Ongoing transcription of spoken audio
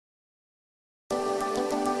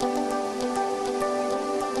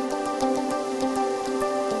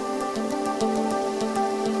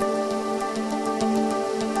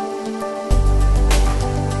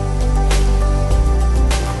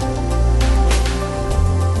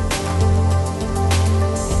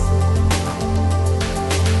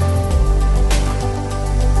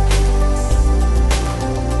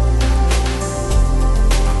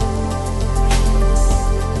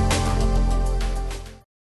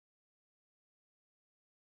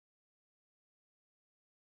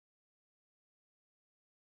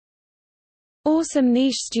Awesome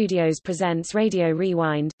Niche Studios presents Radio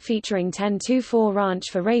Rewind, featuring 1024 Ranch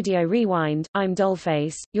for Radio Rewind. I'm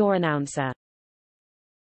Dollface, your announcer.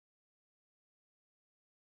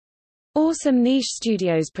 Awesome Niche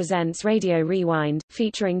Studios presents Radio Rewind,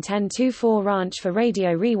 featuring 1024 Ranch for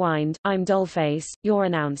Radio Rewind. I'm Dollface, your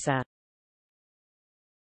announcer.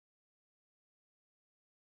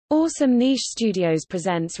 Awesome Niche Studios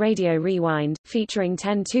presents Radio Rewind, featuring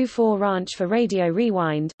 1024 Ranch for Radio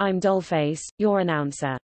Rewind. I'm Dollface, your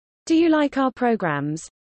announcer. Do you like our programs?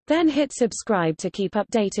 Then hit subscribe to keep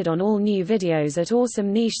updated on all new videos at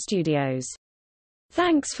Awesome Niche Studios.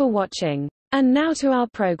 Thanks for watching. And now to our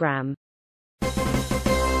program.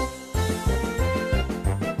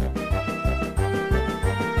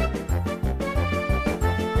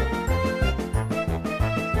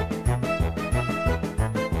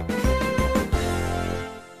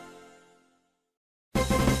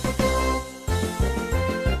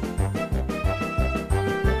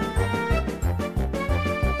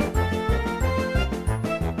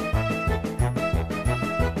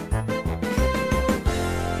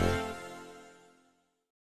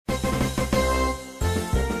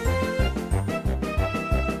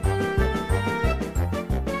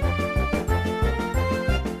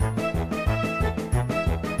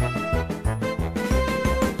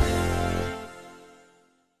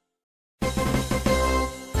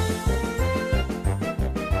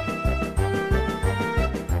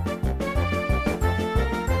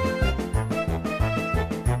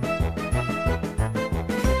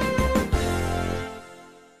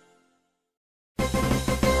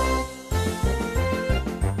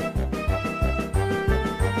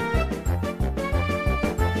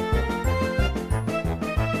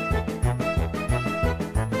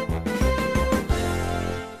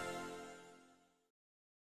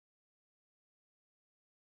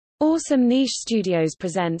 Awesome Niche Studios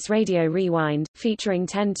presents Radio Rewind, featuring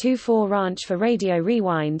 1024 Ranch for Radio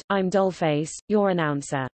Rewind. I'm Dollface, your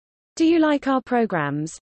announcer. Do you like our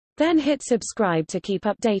programs? Then hit subscribe to keep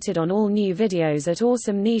updated on all new videos at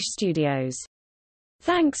Awesome Niche Studios.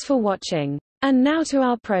 Thanks for watching. And now to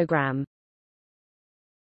our program.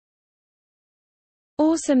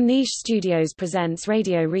 Awesome Niche Studios presents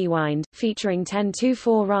Radio Rewind, featuring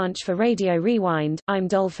 1024 Ranch for Radio Rewind. I'm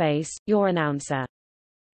Dollface, your announcer.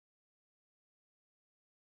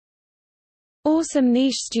 Awesome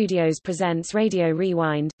Niche Studios presents Radio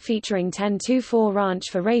Rewind, featuring 1024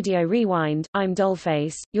 Ranch for Radio Rewind. I'm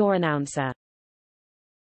Dollface, your announcer.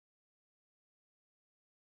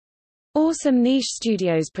 Awesome Niche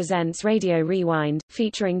Studios presents Radio Rewind,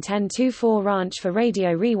 featuring 1024 Ranch for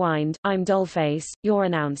Radio Rewind. I'm Dollface, your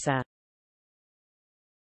announcer.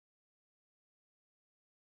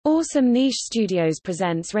 Awesome Niche Studios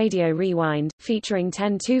presents Radio Rewind, featuring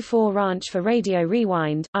 1024 Ranch for Radio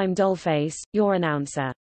Rewind. I'm Dollface, your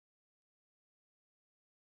announcer.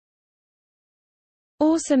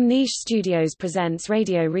 Awesome Niche Studios presents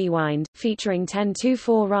Radio Rewind, featuring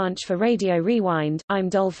 1024 Ranch for Radio Rewind. I'm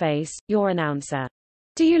Dollface, your announcer.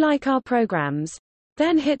 Do you like our programs?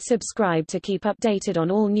 Then hit subscribe to keep updated on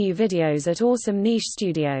all new videos at Awesome Niche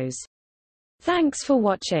Studios. Thanks for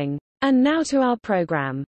watching. And now to our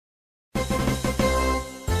program.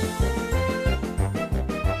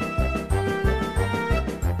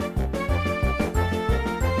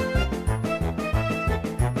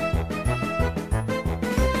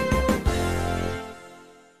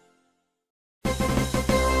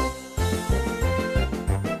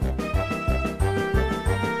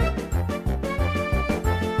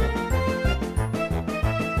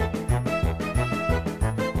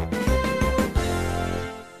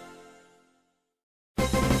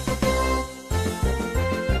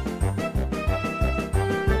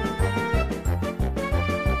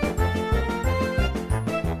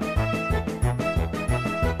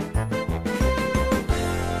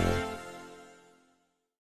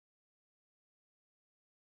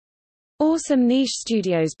 Awesome Niche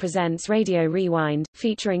Studios presents Radio Rewind,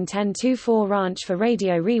 featuring 1024 Ranch for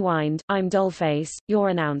Radio Rewind. I'm Dollface, your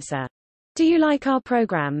announcer. Do you like our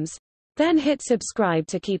programs? Then hit subscribe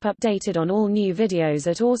to keep updated on all new videos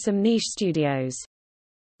at Awesome Niche Studios.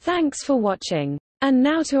 Thanks for watching. And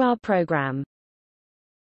now to our program.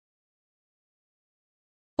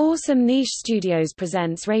 Awesome Niche Studios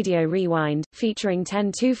presents Radio Rewind, featuring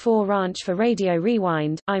 1024 Ranch for Radio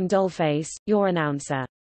Rewind. I'm Dollface, your announcer.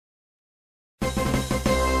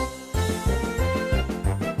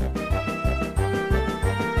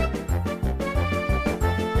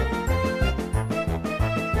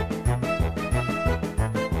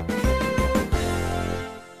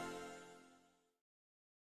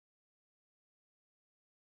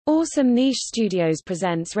 Awesome Niche Studios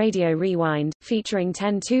presents Radio Rewind, featuring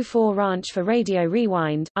 1024 Ranch for Radio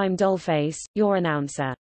Rewind. I'm Dollface, your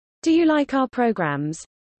announcer. Do you like our programs?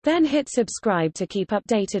 Then hit subscribe to keep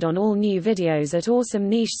updated on all new videos at Awesome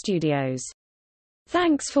Niche Studios.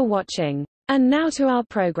 Thanks for watching. And now to our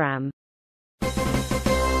program.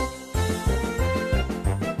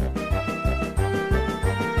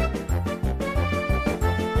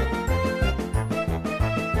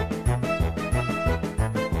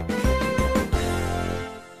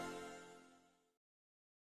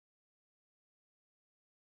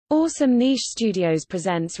 Awesome Niche Studios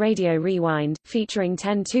presents Radio Rewind, featuring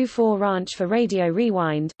 1024 Ranch for Radio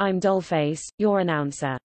Rewind. I'm Dollface, your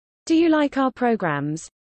announcer. Do you like our programs?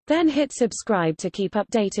 Then hit subscribe to keep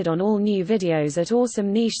updated on all new videos at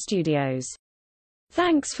Awesome Niche Studios.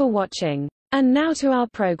 Thanks for watching. And now to our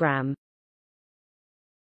program.